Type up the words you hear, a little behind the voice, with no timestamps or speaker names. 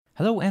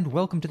Hello and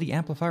welcome to the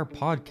Amplifier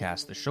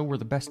Podcast, the show where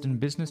the best in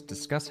business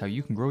discuss how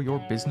you can grow your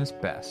business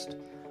best.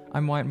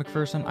 I'm Wyatt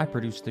McPherson, I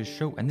produce this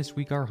show, and this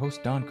week our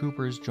host Don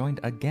Cooper is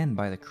joined again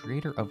by the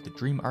creator of The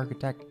Dream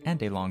Architect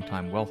and a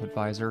longtime wealth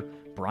advisor,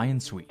 Bryan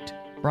Sweet.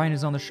 Bryan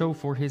is on the show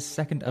for his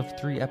second of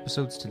 3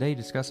 episodes today,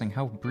 discussing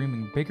how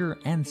dreaming bigger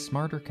and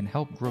smarter can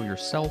help grow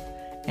yourself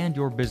and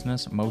your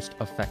business most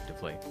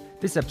effectively.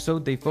 This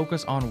episode, they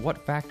focus on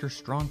what factors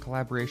strong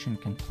collaboration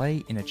can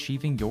play in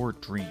achieving your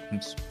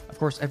dreams. Of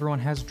course, everyone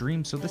has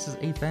dreams, so this is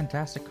a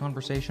fantastic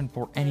conversation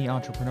for any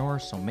entrepreneur,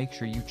 so make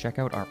sure you check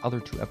out our other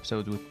 2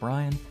 episodes with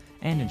Bryan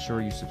and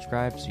ensure you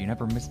subscribe so you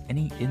never miss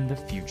any in the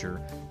future.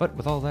 But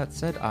with all that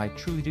said, I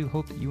truly do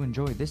hope that you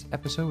enjoy this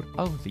episode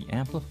of the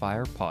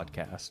Amplifier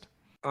Podcast.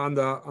 On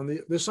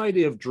this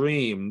idea of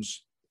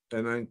dreams,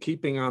 and then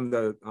keeping on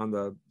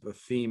the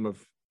theme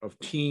of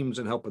teams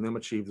and helping them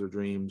achieve their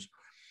dreams,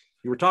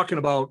 you were talking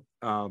about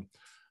an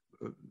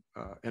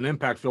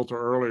impact filter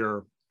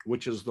earlier,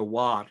 which is the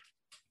what,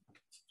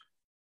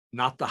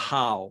 not the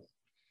how.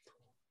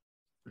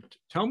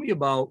 Tell me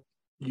about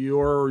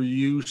your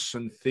use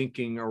and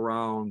thinking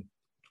around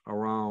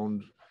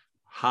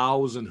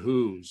hows and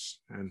whos,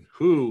 and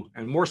who,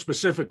 and more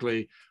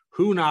specifically,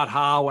 who, not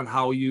how, and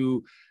how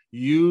you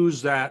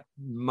use that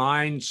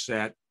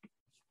mindset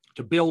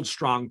to build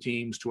strong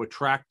teams, to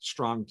attract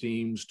strong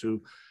teams,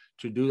 to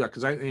do that.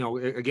 Because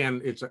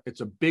again,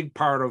 it's a big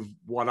part of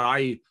what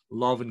I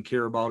love and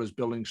care about is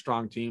building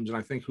strong teams. And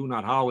I think who,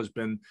 not how has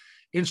been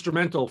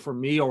instrumental for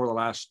me over the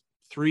last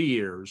 3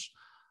 years.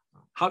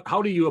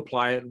 How do you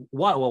apply it?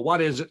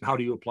 What is it? And how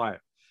do you apply it?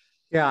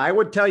 Yeah, I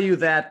would tell you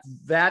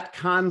that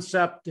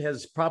concept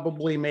has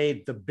probably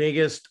made the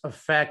biggest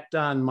effect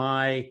on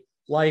my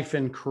life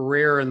and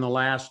career in the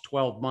last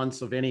 12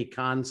 months of any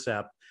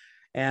concept.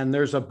 And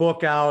there's a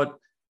book out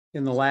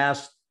in the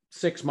last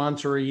 6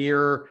 months or a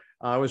year.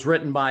 It was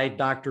written by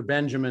Dr.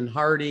 Benjamin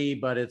Hardy,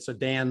 but it's a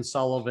Dan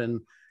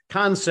Sullivan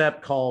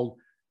concept called,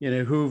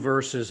 who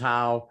versus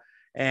how.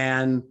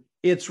 And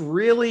it's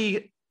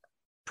really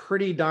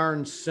pretty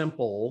darn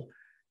simple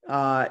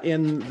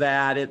in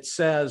that it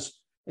says,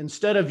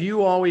 instead of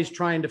you always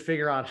trying to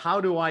figure out, how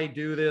do I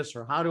do this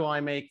or how do I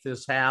make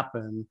this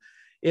happen?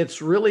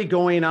 It's really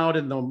going out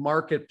in the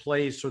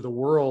marketplace or the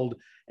world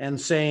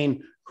and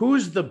saying,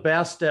 who's the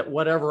best at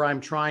whatever I'm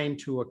trying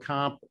to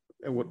accomplish,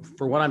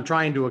 for what I'm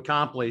trying to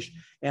accomplish,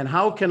 and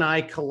how can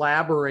I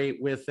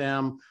collaborate with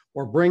them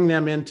or bring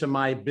them into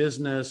my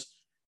business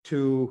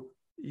to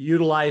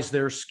utilize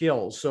their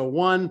skills. So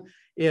one,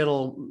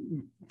 it'll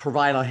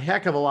provide a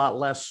heck of a lot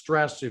less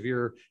stress of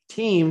your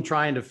team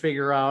trying to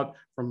figure out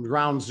from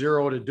ground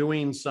zero to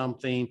doing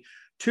something.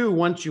 2,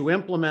 once you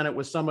implement it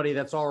with somebody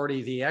that's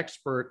already the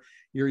expert,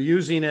 you're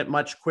using it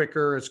much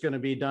quicker. It's going to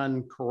be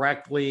done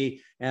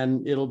correctly,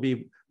 and it'll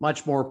be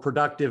much more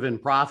productive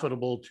and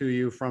profitable to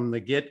you from the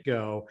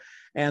get-go.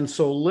 And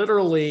so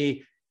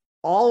literally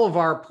all of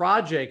our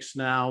projects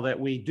now that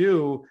we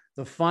do,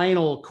 the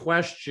final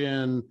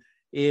question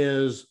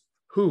is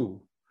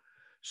who.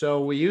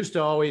 So we used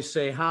to always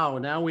say how,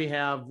 now we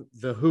have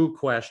the who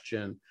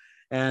question.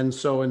 And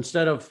so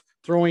instead of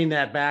throwing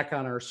that back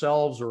on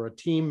ourselves or a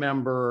team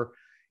member,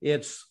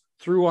 it's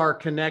through our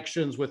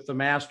connections with the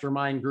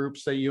mastermind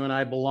groups that you and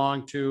I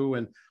belong to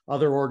and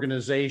other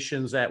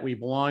organizations that we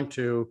belong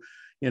to,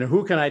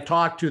 who can I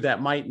talk to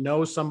that might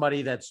know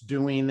somebody that's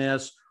doing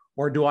this?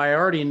 Or do I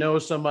already know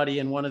somebody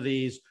in one of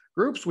these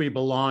groups we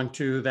belong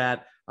to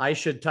that I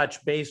should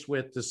touch base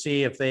with to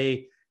see if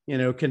they,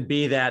 can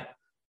be that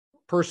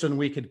person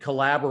we could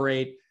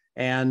collaborate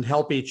and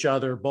help each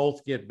other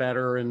both get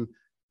better. And,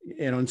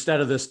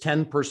 instead of this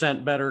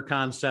 10% better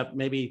concept,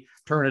 maybe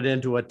turn it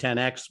into a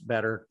 10x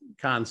better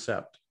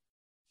concept.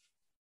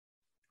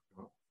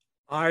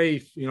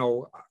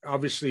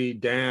 Obviously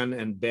Dan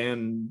and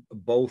Ben,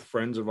 both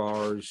friends of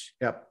ours,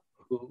 yep,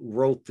 who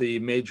wrote the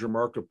Major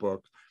Market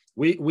book.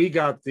 We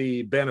got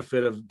the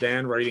benefit of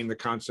Dan writing the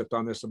concept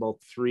on this about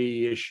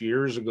 3-ish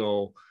years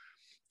ago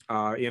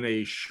in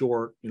a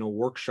short,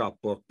 workshop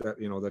book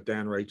that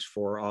Dan writes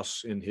for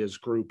us in his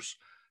groups.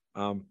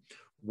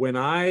 When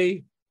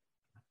I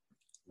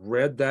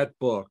read that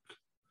book,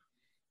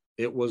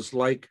 it was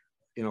like,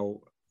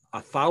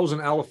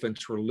 1,000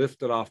 elephants were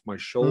lifted off my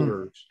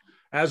shoulders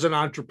as an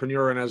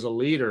entrepreneur and as a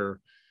leader,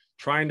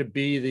 trying to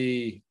be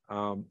the,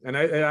 and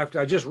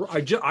I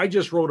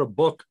just wrote a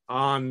book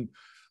on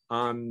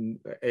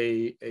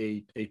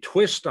a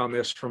twist on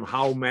this from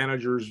how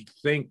managers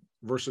think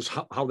versus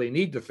how they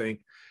need to think.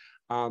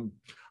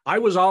 I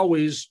was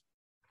always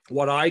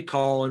what I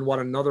call, and what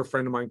another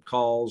friend of mine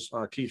calls,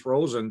 Keith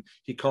Rosen,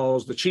 he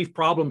calls the chief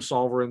problem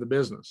solver in the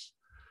business,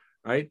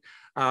 right?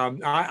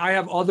 I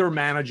have other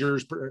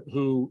managers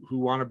who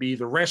want to be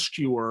the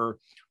rescuer,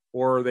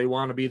 or they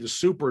want to be the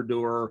super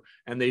doer,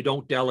 and they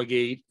don't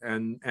delegate,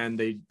 and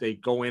they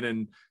go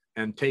in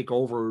and take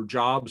over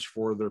jobs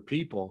for their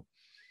people.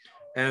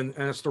 And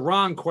it's the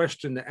wrong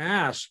question to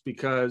ask,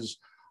 because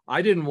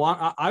I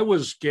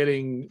was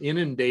getting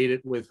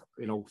inundated with,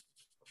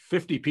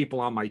 50 people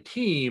on my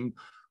team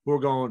who are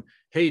going,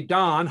 hey,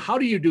 Don, how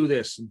do you do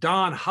this?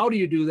 Don, how do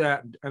you do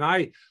that? And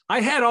I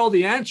had all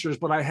the answers,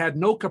 but I had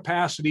no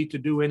capacity to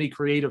do any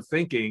creative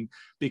thinking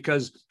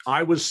because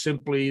I was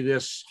simply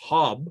this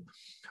hub.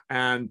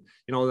 And,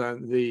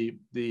 the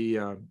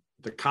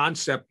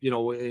concept,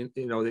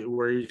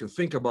 where you can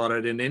think about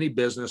it in any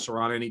business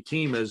or on any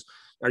team is,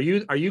 are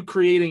you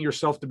creating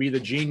yourself to be the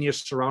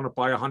genius surrounded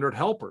by 100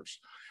 helpers?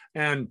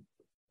 And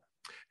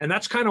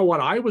that's kind of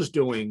what I was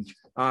doing,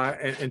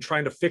 and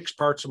trying to fix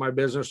parts of my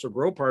business or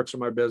grow parts of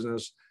my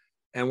business.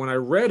 And when I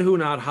read Who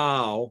Not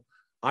How,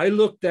 I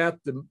looked at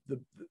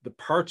the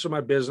parts of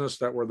my business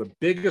that were the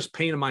biggest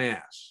pain in my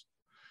ass,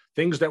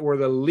 things that were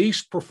the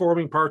least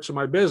performing parts of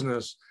my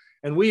business.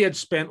 And we had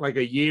spent like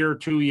a year,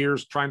 2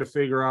 years trying to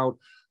figure out,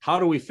 how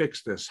do we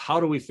fix this? How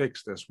do we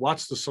fix this?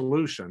 What's the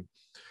solution?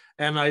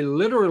 And I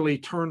literally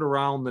turned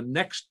around the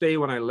next day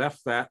when I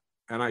left that,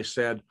 and I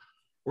said,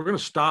 we're going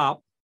to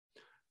stop.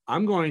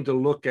 I'm going to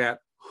look at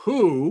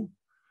who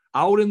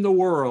out in the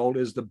world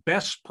is the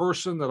best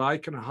person that I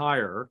can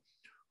hire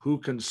who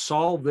can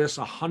solve this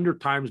 100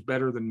 times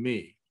better than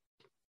me.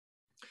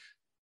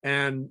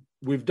 And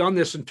we've done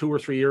this in 2 or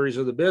 3 areas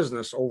of the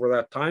business over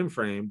that time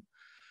frame.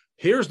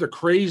 Here's the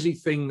crazy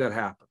thing that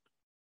happened.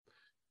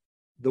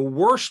 The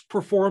worst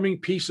performing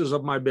pieces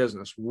of my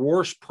business,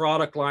 worst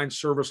product lines,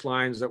 service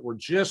lines that were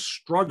just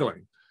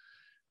struggling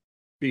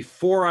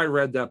before I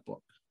read that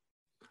book,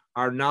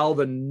 are now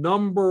the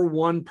number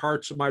one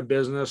parts of my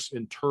business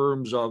in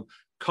terms of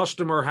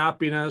customer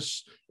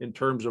happiness, in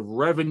terms of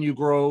revenue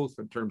growth,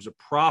 in terms of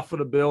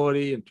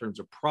profitability, in terms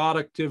of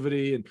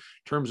productivity, in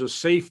terms of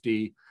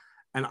safety.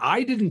 And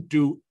I didn't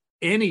do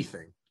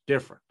anything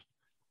different.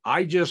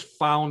 I just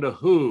found a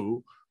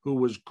who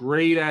was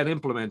great at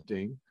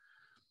implementing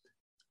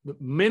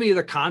many of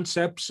the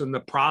concepts and the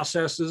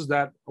processes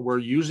that we're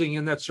using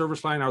in that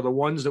service line are the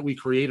ones that we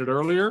created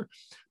earlier,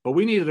 but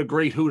we needed a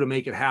great who to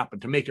make it happen,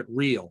 to make it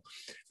real.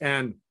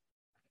 And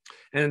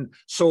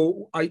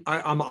so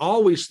I'm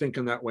always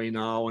thinking that way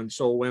now. And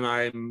so when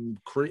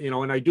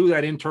and I do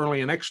that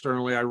internally and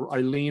externally, I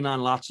lean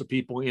on lots of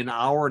people in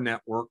our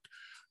network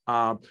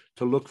to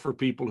look for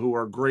people who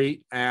are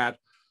great at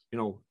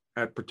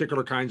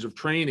particular kinds of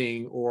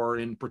training or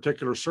in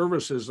particular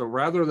services. So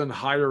rather than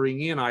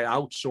hiring in, I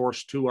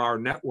outsource to our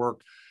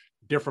network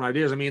different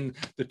ideas. I mean,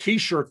 the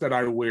T-shirt that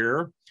I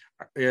wear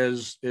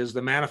is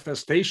the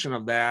manifestation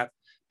of that,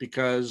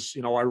 because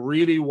I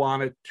really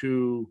wanted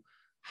to,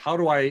 how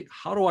do I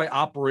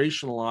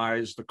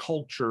operationalize the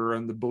culture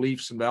and the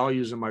beliefs and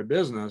values in my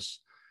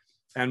business?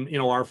 And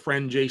our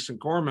friend Jason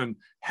Corman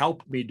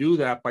helped me do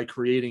that by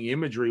creating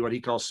imagery, what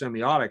he calls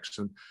semiotics.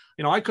 And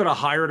I could have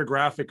hired a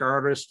graphic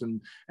artist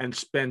and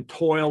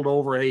toiled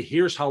over, hey,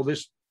 here's how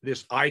this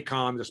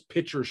icon, this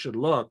picture should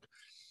look.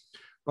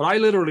 But I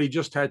literally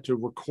just had to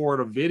record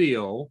a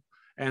video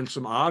and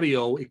some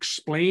audio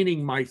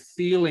explaining my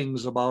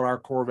feelings about our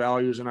core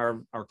values and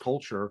our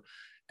culture.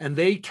 And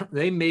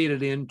they made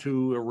it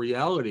into a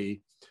reality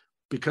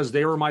because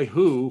they were my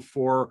who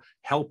for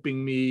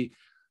helping me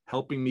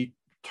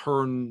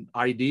turn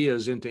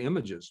ideas into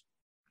images.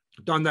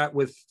 Done that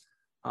with,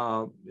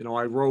 I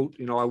wrote,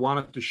 I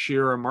wanted to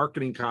share a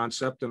marketing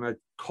concept, and I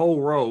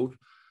co-wrote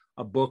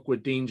a book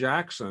with Dean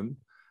Jackson.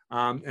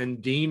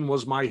 And Dean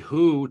was my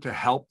who to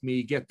help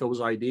me get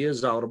those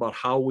ideas out about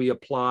how we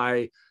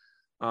apply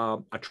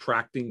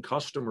attracting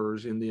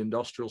customers in the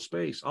industrial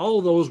space. All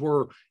of those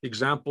were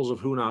examples of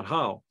who, not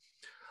how.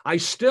 I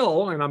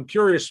still, and I'm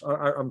curious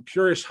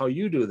how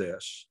you do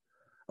this,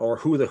 or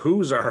who the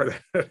who's are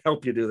that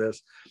help you do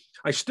this.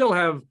 I still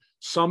have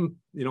some,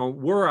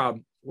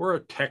 we're a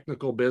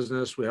technical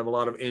business. We have a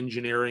lot of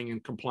engineering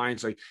and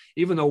compliance. Like,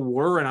 even though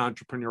we're an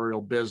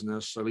entrepreneurial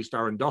business, at least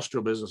our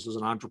industrial business is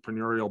an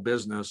entrepreneurial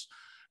business,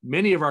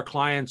 many of our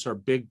clients are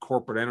big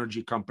corporate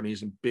energy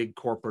companies and big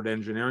corporate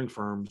engineering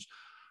firms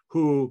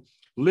who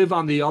live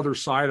on the other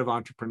side of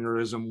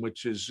entrepreneurism,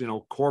 which is,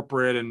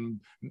 corporate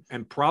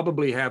and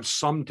probably have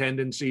some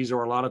tendencies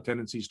or a lot of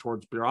tendencies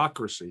towards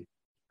bureaucracy.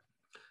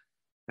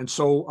 And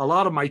so a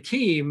lot of my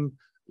team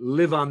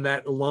live on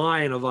that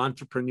line of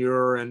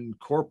entrepreneur and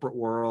corporate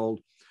world.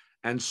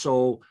 And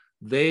so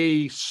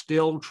they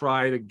still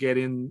try to get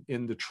in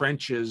the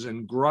trenches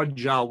and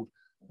grudge out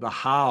the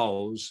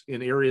hows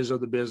in areas of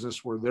the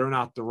business where they're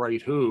not the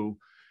right who.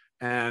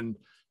 And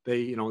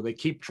they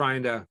keep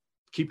trying to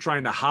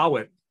how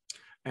it,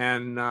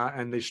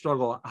 and they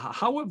struggle.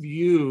 How have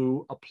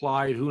you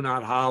applied who,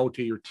 not how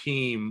to your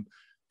team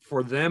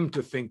for them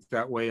to think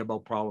that way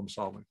about problem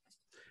solving?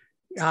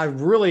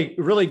 Really,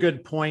 really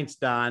good points,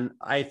 Don.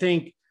 I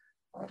think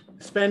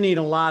spending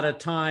a lot of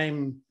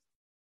time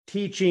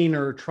teaching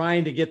or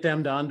trying to get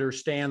them to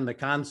understand the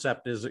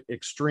concept is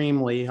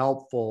extremely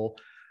helpful.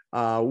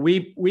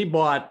 We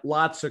bought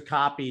lots of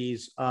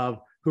copies of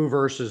Who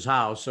versus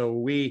How. So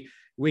we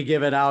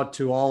give it out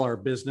to all our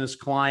business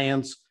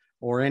clients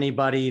or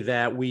anybody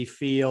that we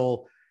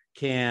feel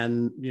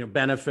can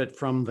benefit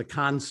from the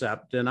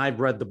concept. And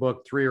I've read the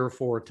book 3 or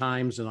 4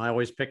 times, and I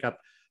always pick up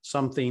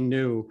something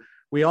new.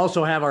 We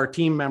also have our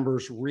team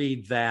members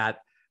read that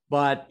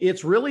but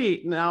it's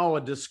really now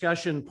a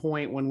discussion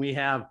point when we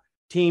have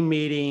team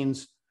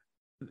meetings.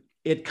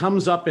 It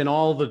comes up in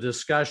all the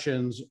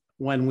discussions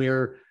when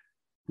we're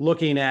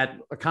looking at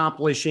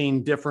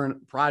accomplishing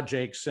different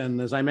projects. And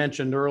as I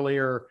mentioned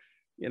earlier,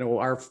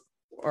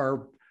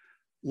 our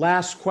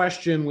last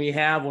question we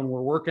have when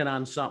we're working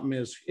on something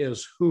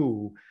is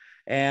who.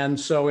 And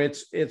so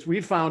we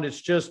found it's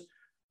just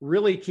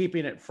really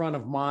keeping it front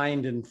of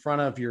mind in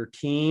front of your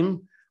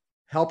team,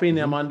 helping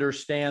them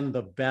understand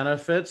the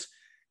benefits.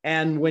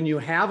 And when you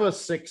have a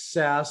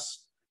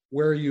success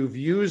where you've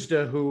used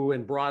a who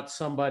and brought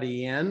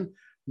somebody in,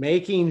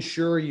 making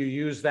sure you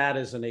use that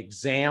as an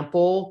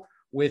example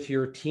with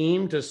your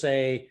team to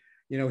say,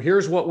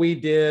 here's what we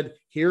did,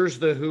 here's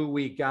the who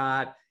we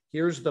got,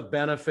 here's the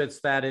benefits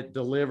that it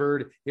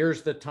delivered,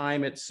 here's the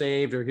time it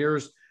saved, or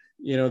here's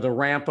the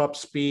ramp up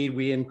speed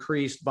we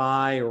increased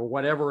by, or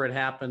whatever it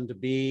happened to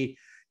be.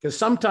 Because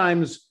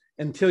sometimes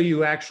until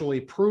you actually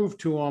prove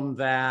to them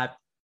that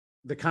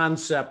the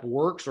concept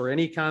works or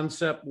any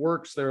concept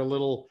works, they're a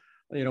little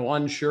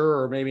unsure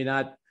or maybe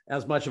not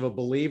as much of a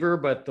believer.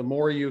 But the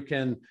more you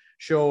can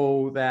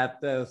show that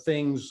the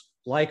things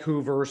like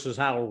who versus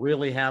how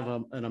really have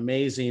an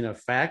amazing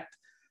effect,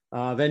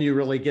 then you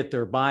really get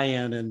their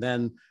buy-in. And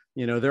then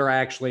they're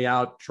actually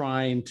out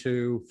trying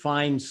to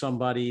find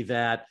somebody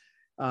that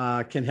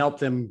can help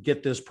them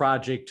get this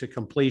project to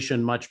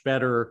completion much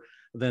better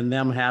than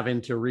them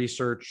having to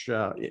research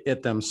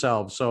it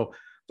themselves. So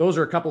those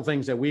are a couple of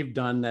things that we've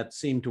done that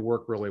seem to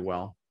work really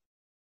well.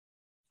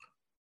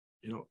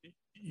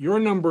 Your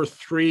number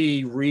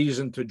 3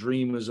 reason to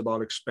dream is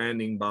about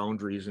expanding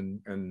boundaries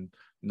and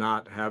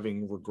not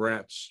having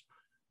regrets.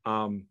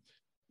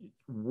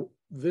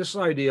 This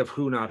idea of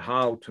who, not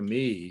how, to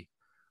me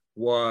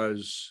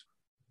was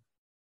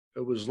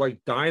like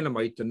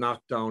dynamite to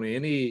knock down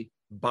any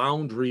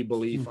boundary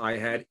belief I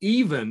had,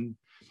 even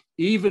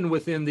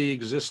within the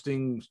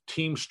existing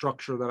team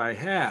structure that I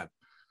had.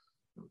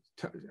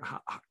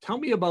 Tell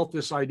me about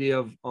this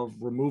idea of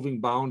removing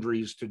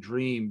boundaries to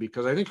dream,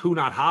 because I think who,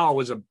 not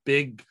how is a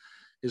big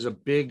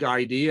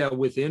idea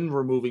within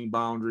removing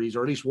boundaries,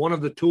 or at least one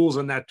of the tools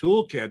in that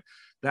toolkit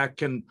that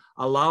can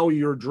allow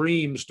your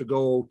dreams to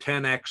go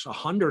 10x,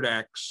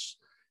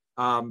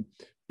 100x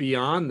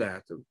beyond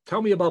that.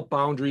 Tell me about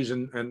boundaries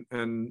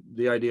and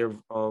the idea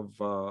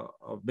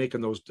of making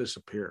those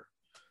disappear.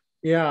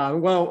 Yeah,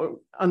 well,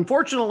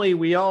 unfortunately,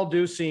 we all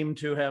do seem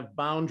to have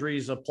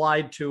boundaries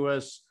applied to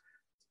us,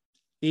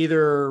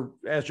 either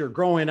as you're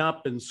growing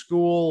up in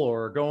school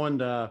or going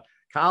to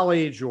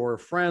college or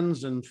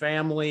friends and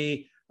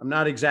family. I'm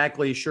not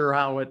exactly sure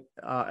how it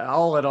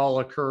all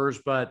occurs,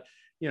 but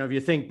if you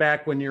think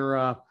back when you're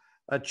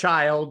a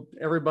child,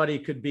 everybody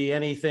could be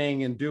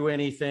anything and do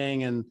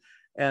anything,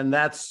 and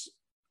that's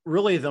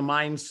really the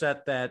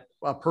mindset that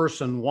a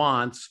person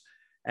wants.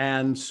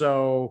 And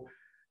so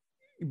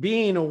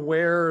being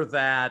aware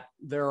that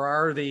there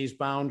are these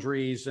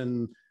boundaries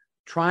and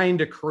trying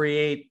to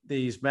create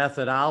these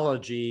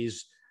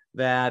methodologies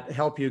that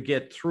help you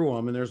get through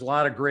them. And there's a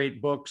lot of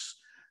great books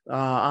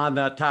on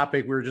that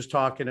topic. We were just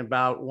talking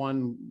about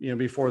one,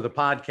 before the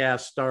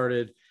podcast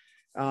started,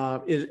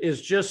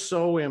 is just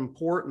so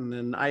important.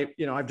 And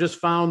I've just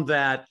found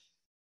that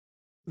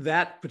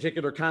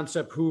particular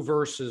concept, who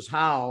versus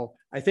how,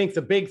 I think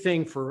the big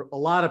thing for a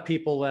lot of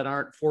people that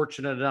aren't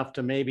fortunate enough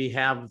to maybe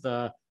have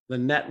the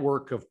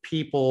network of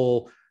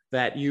people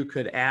that you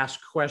could ask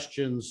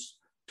questions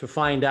to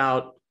find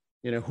out,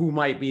 who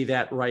might be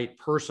that right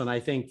person. I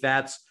think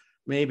that's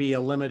maybe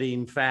a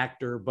limiting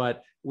factor,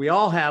 but we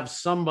all have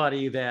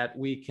somebody that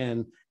we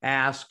can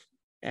ask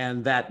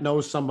and that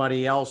knows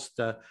somebody else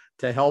to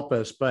help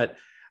us. But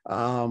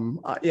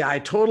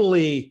I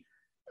totally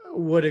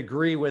would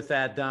agree with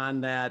that,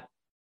 Don, that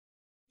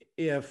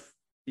if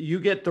you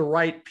get the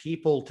right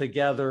people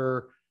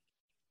together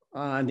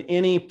on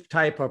any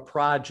type of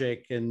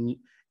project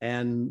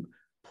and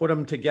put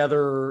them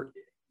together,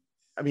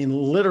 I mean,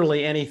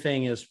 literally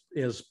anything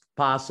is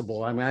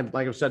possible. I mean,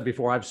 like I've said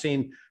before, I've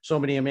seen so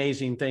many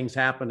amazing things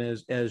happen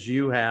as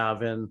you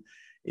have, and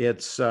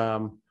it's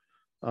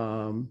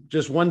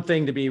just one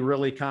thing to be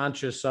really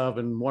conscious of.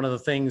 And one of the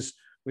things,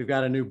 we've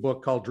got a new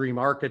book called Dream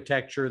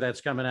Architecture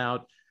that's coming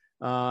out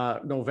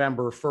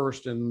November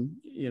 1st,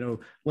 and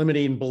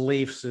limiting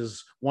beliefs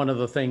is one of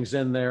the things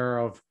in there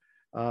of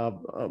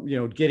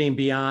getting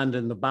beyond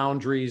and the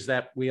boundaries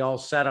that we all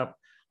set up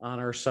on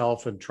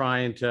ourselves and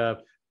trying to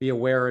be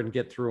aware and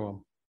get through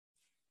them.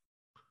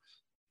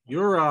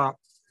 Your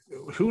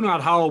who,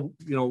 not how,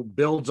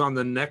 builds on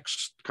the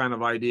next kind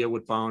of idea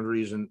with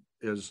boundaries, and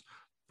is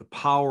the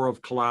power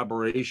of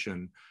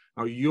collaboration.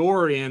 Now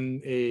you're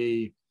in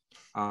a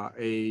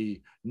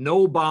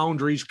no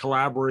boundaries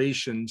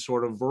collaboration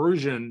sort of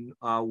version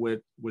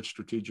with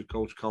Strategic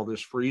Coach, called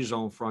this Free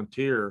Zone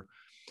Frontier.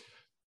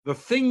 The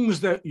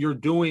things that you're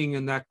doing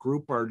and that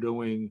group are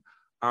doing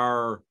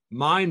are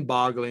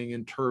mind-boggling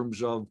in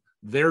terms of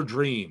their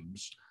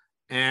dreams,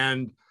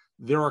 and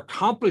they're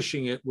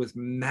accomplishing it with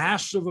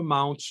massive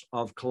amounts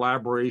of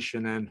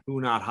collaboration and who,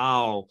 not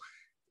how.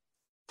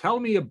 tell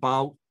me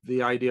about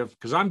the idea of,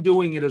 because I'm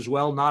doing it as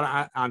well,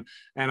 not on,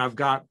 and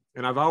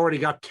I've already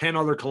got 10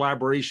 other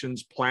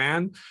collaborations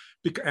planned.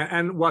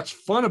 And what's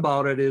fun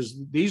about it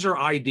is these are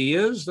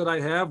ideas that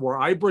I have where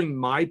I bring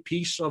my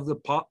piece of the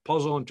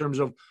puzzle in terms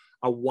of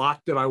a what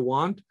that I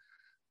want,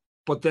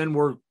 but then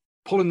we're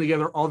pulling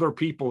together other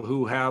people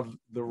who have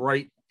the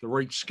right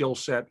skill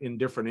set in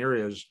different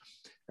areas.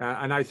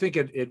 And I think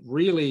it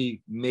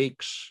really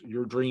makes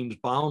your dreams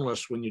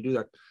boundless when you do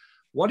that.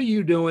 What are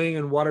you doing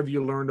and what have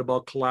you learned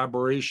about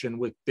collaboration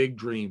with big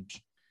dreams?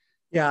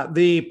 Yeah,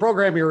 the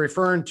program you're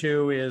referring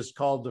to is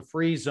called the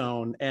Free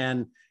Zone,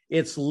 and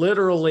it's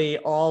literally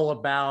all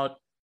about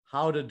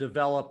how to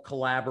develop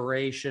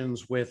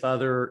collaborations with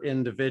other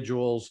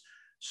individuals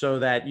so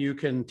that you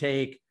can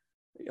take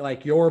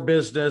like your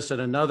business and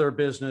another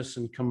business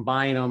and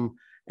combine them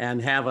and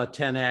have a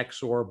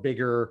 10x or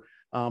bigger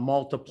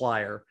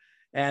multiplier.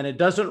 And it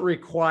doesn't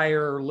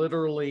require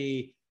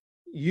literally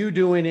you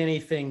doing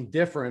anything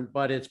different,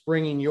 but it's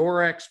bringing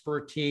your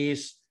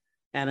expertise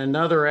and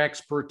another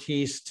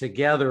expertise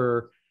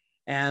together.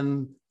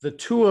 And the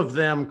two of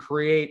them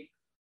create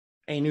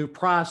a new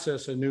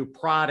process, a new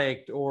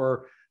product,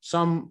 or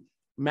some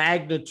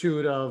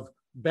magnitude of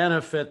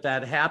benefit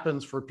that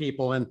happens for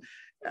people. And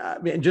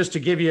just to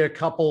give you a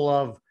couple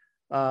of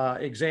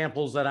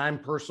examples that I'm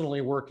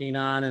personally working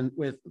on and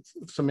with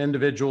some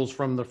individuals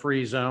from the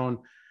Free Zone,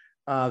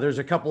 there's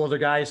a couple other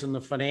guys in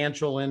the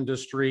financial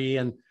industry,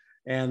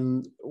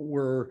 and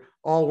we're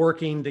all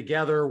working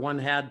together. One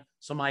had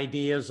some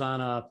ideas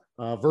on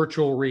a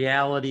virtual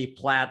reality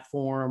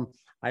platform.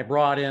 I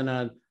brought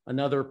in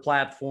another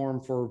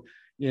platform for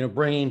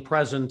bringing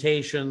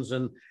presentations,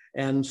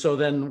 and so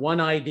then one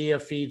idea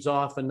feeds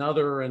off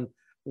another, and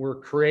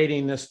we're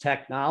creating this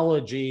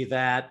technology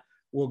that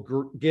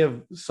will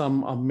give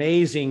some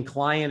amazing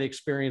client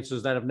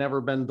experiences that have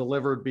never been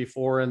delivered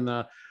before in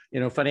the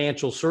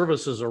financial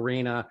services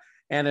arena.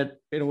 And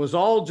it was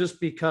all just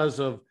because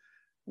of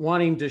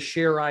wanting to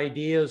share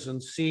ideas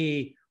and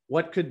see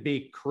what could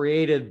be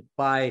created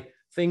by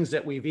things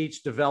that we've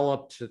each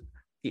developed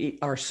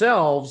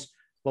ourselves,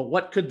 but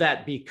what could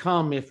that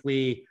become if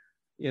we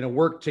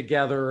work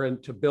together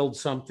and to build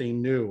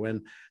something new.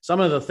 And some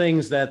of the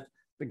things that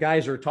the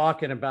guys are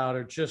talking about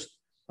are just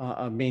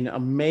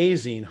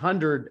amazing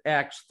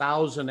 100x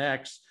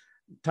 1000x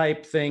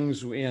type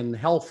things in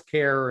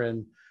healthcare,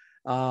 and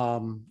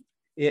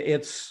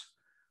it's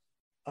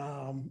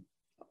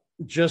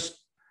just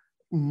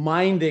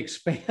mind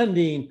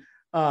expanding,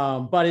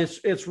 but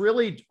it's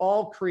really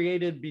all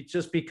created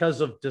just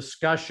because of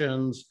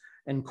discussions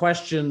and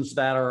questions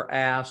that are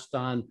asked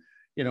on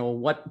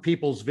what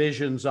people's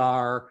visions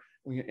are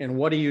and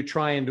what are you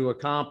trying to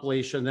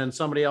accomplish, and then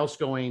somebody else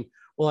going,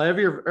 well, have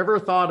you ever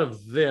thought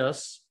of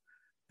this,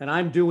 and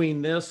I'm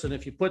doing this, and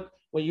if you put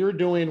what you're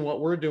doing, what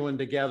we're doing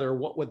together,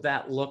 what would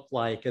that look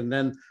like? And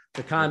then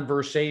the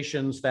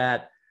conversations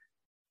that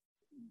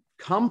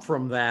come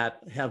from that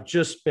have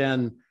just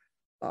been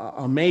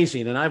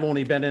amazing. And I've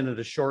only been in it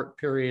a short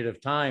period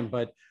of time,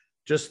 but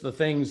just the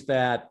things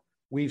that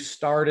we've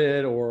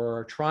started or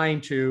are trying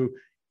to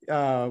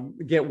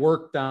get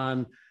worked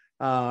on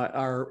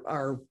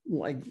are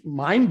like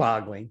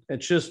mind-boggling.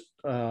 It's just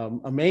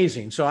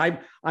amazing. So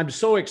I'm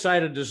so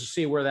excited to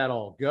see where that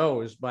all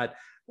goes, but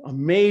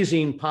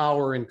amazing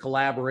power in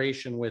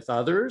collaboration with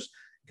others,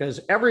 because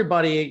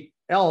everybody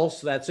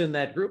else that's in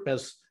that group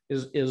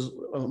is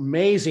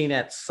amazing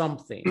at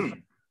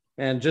something.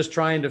 And just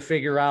trying to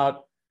figure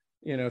out,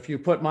 if you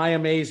put my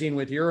amazing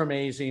with your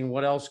amazing,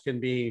 what else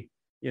can be,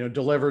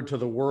 delivered to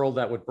the world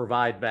that would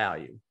provide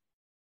value.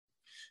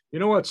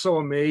 What's so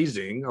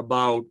amazing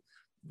about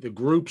the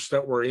groups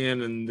that we're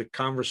in and the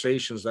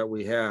conversations that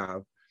we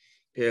have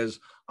is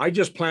I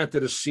just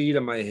planted a seed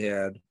in my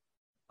head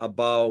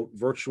about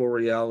virtual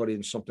reality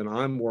and something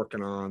I'm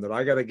working on that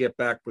I got to get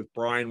back with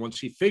Bryan once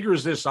he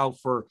figures this out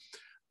for,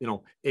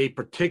 a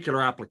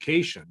particular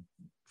application,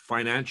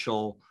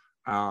 financial,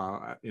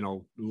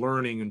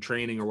 learning and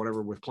training or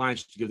whatever with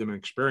clients to give them an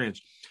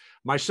experience.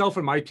 Myself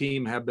and my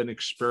team have been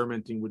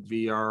experimenting with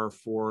VR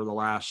for the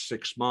last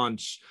 6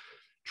 months,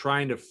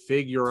 trying to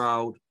figure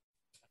out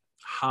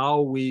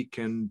how we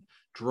can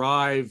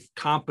drive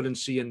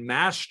competency and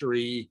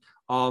mastery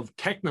of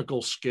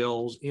technical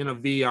skills in a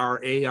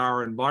VR,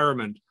 AR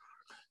environment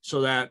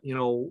so that,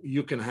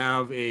 you can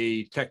have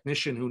a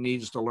technician who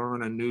needs to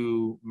learn a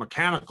new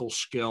mechanical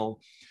skill.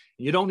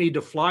 You don't need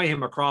to fly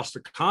him across the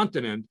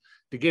continent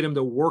to get him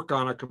to work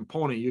on a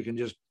component. You can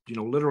just,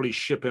 literally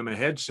ship him a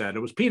headset. It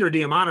was Peter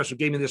Diamandis who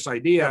gave me this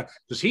idea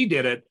because he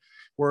did it,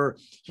 where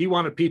he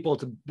wanted people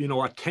to,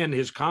 attend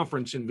his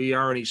conference in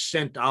VR, and he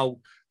sent out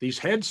these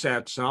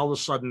headsets, and all of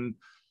a sudden,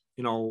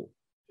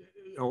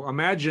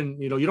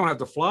 imagine, you don't have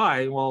to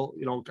fly. Well,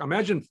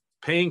 imagine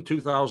paying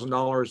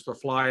 $2,000 to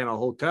fly in a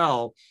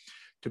hotel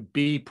to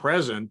be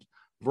present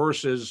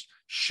versus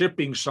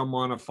shipping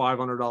someone a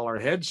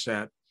 $500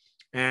 headset.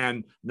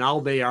 And now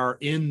they are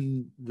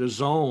in the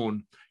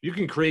zone. You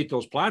can create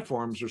those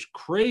platforms. There's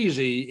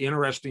crazy,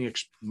 interesting,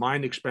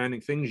 mind expanding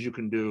things you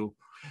can do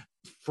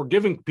for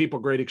giving people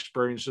great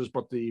experiences.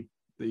 But the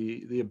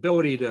the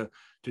ability to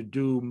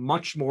do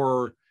much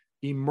more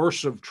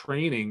immersive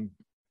training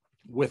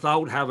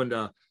without having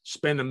to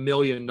spend $1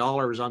 million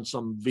on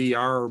some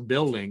VR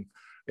building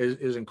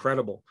is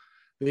incredible.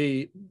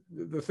 The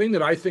thing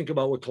that I think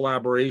about with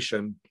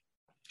collaboration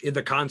in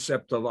the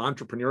concept of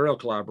entrepreneurial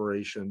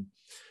collaboration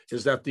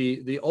is that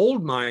the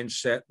old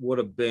mindset would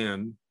have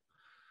been,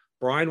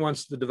 Bryan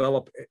wants to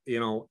develop,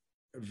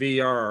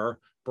 VR.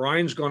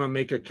 Bryan's going to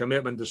make a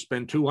commitment to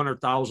spend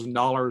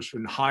 $200,000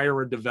 and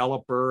hire a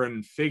developer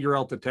and figure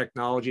out the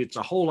technology. It's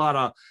a whole lot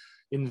of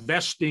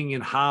investing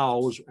in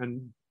house,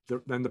 and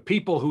the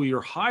people who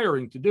you're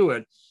hiring to do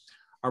it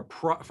are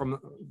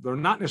they're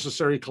not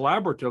necessarily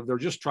collaborative. They're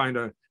just trying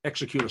to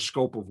execute a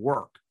scope of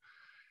work.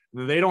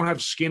 They don't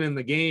have skin in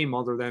the game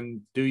other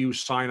than, do you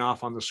sign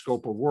off on the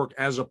scope of work,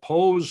 as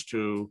opposed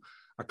to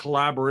a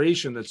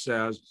collaboration that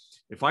says,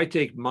 if I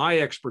take my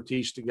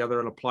expertise together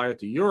and apply it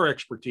to your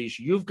expertise,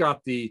 you've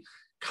got the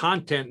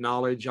content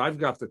knowledge, I've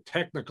got the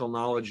technical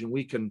knowledge, and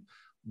we can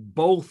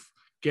both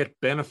get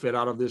benefit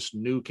out of this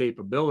new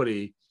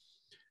capability.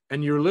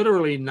 And you're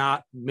literally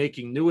not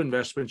making new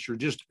investments. You're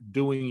just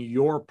doing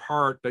your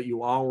part that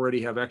you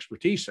already have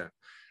expertise in.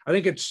 I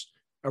think it's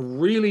a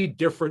really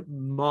different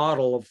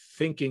model of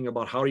thinking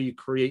about how do you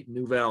create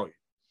new value.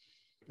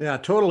 Yeah,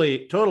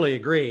 totally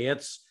agree.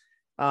 It's,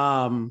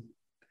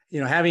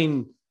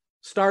 having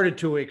started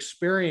to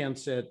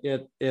experience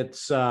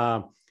it's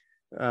I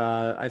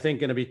think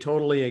going to be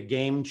totally a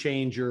game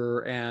changer.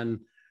 And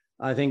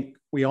I think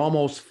we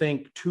almost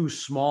think too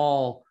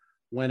small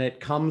when it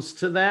comes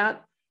to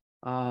that.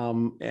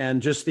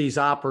 And just these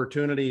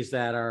opportunities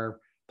that are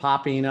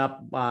popping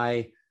up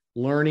by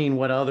learning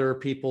what other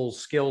people's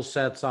skill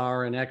sets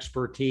are and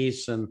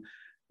expertise,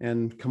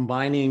 and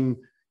combining,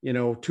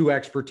 two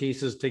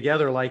expertises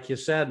together, like you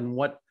said, and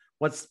what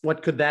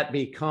could that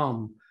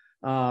become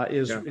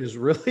is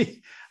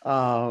really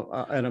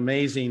an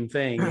amazing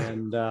thing.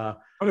 And but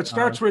it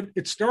starts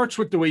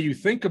with the way you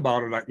think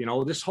about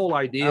it. This whole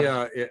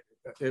idea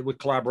with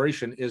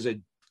collaboration is a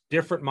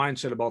different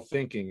mindset about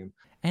thinking.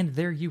 And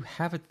there you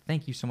have it.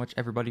 Thank you so much,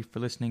 everybody,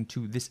 for listening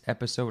to this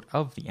episode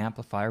of the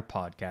Amplifier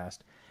Podcast.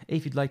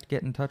 If you'd like to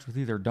get in touch with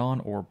either Don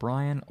or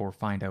Bryan, or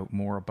find out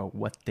more about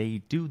what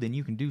they do, then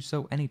you can do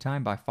so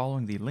anytime by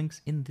following the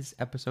links in this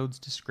episode's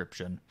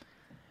description.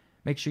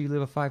 Make sure you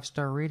leave a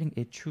 5-star rating.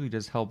 It truly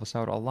does help us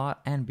out a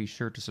lot, and be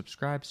sure to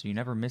subscribe so you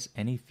never miss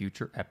any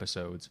future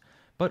episodes.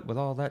 But with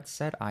all that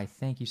said, I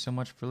thank you so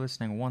much for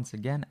listening once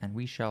again, and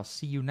we shall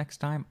see you next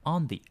time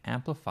on the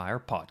Amplifier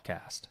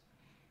Podcast.